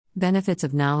Benefits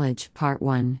of Knowledge, Part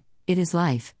 1. It is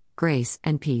life, grace,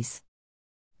 and peace.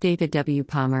 David W.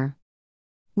 Palmer.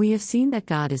 We have seen that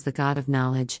God is the God of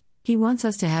knowledge. He wants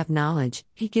us to have knowledge,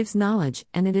 He gives knowledge,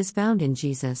 and it is found in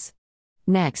Jesus.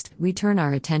 Next, we turn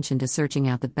our attention to searching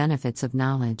out the benefits of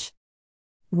knowledge.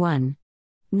 1.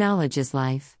 Knowledge is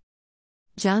life.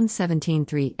 John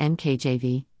 17:3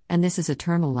 NKJV, and this is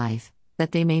eternal life,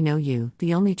 that they may know you,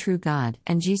 the only true God,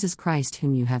 and Jesus Christ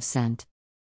whom you have sent.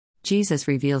 Jesus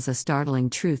reveals a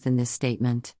startling truth in this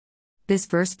statement. This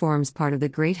verse forms part of the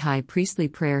great high priestly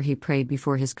prayer he prayed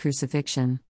before his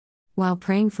crucifixion. While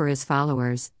praying for his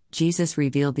followers, Jesus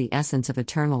revealed the essence of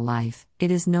eternal life. It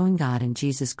is knowing God and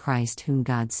Jesus Christ whom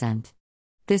God sent.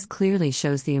 This clearly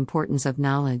shows the importance of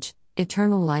knowledge.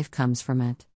 Eternal life comes from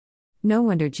it. No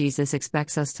wonder Jesus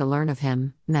expects us to learn of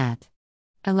him. Matt.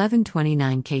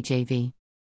 11:29 KJV.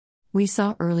 We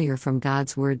saw earlier from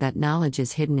God's word that knowledge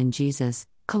is hidden in Jesus,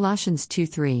 Colossians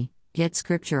 2:3, yet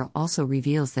Scripture also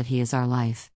reveals that he is our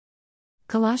life.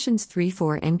 Colossians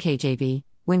 3:4 NKJV,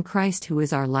 when Christ who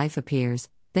is our life appears,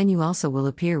 then you also will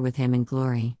appear with him in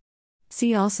glory.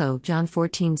 See also John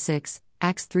 14:6,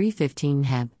 Acts 3:15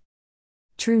 Heb.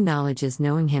 True knowledge is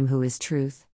knowing him who is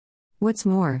truth. What's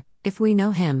more, if we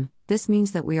know him, this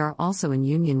means that we are also in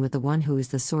union with the one who is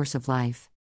the source of life.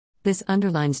 This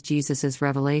underlines Jesus'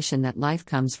 revelation that life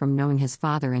comes from knowing his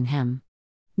Father in him.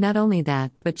 Not only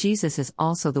that, but Jesus is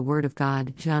also the Word of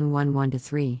God, John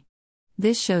 1:1-3.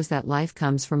 This shows that life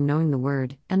comes from knowing the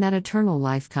Word, and that eternal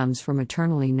life comes from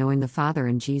eternally knowing the Father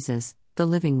and Jesus, the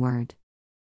living Word.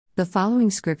 The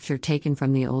following scripture taken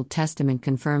from the Old Testament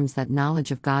confirms that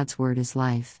knowledge of God's Word is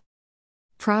life.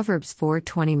 Proverbs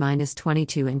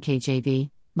 4:20-22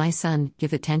 NKJV, My son,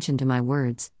 give attention to my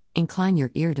words, incline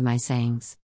your ear to my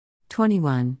sayings.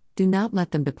 21. Do not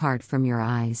let them depart from your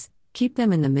eyes, keep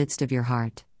them in the midst of your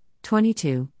heart.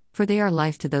 22. For they are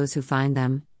life to those who find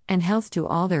them, and health to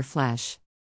all their flesh.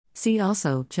 See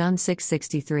also John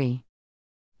 6:63.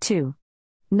 2.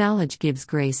 Knowledge gives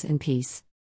grace and peace.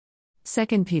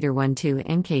 2 Peter 1:2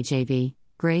 NKJV,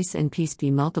 Grace and peace be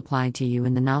multiplied to you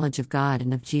in the knowledge of God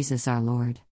and of Jesus our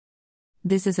Lord.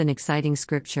 This is an exciting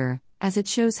scripture, as it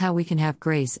shows how we can have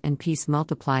grace and peace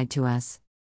multiplied to us.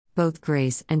 Both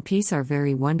grace and peace are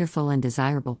very wonderful and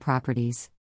desirable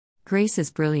properties. Grace is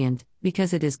brilliant,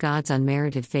 because it is God's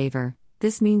unmerited favor.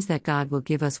 This means that God will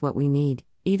give us what we need,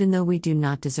 even though we do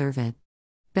not deserve it.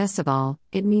 Best of all,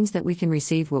 it means that we can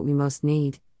receive what we most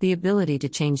need, the ability to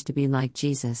change to be like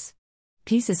Jesus.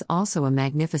 Peace is also a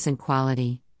magnificent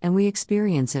quality, and we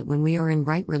experience it when we are in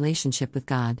right relationship with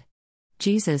God.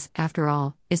 Jesus, after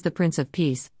all, is the Prince of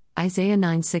Peace, Isaiah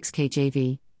 9:6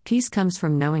 KJV. Peace comes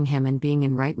from knowing him and being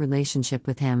in right relationship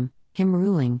with him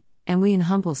ruling, and we in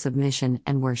humble submission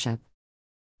and worship.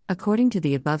 According to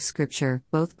the above scripture,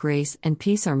 both grace and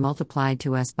peace are multiplied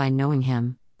to us by knowing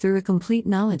him, through a complete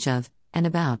knowledge of, and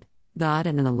about, God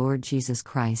and in the Lord Jesus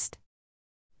Christ.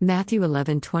 Matthew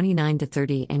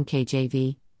 11:29-30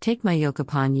 NKJV, Take my yoke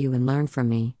upon you and learn from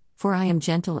me, for I am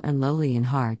gentle and lowly in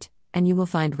heart, and you will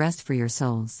find rest for your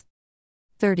souls.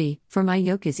 30. For my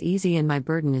yoke is easy and my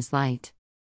burden is light.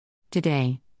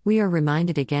 Today, we are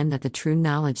reminded again that the true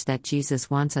knowledge that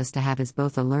Jesus wants us to have is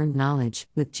both a learned knowledge,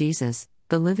 with Jesus,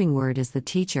 the living Word as the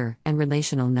teacher, and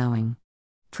relational knowing.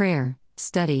 Prayer,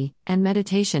 study, and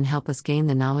meditation help us gain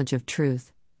the knowledge of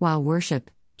truth, while worship,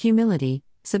 humility,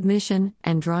 submission,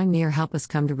 and drawing near help us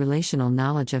come to relational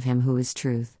knowledge of Him who is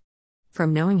truth.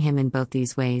 From knowing Him in both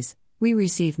these ways, we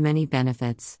receive many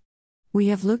benefits. We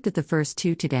have looked at the first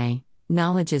two today.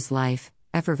 Knowledge is life,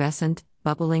 effervescent,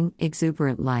 bubbling,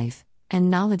 exuberant life, and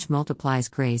knowledge multiplies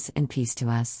grace and peace to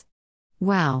us.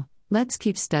 Wow, let's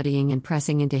keep studying and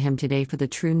pressing into Him today for the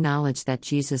true knowledge that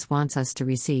Jesus wants us to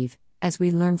receive, as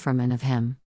we learn from and of Him.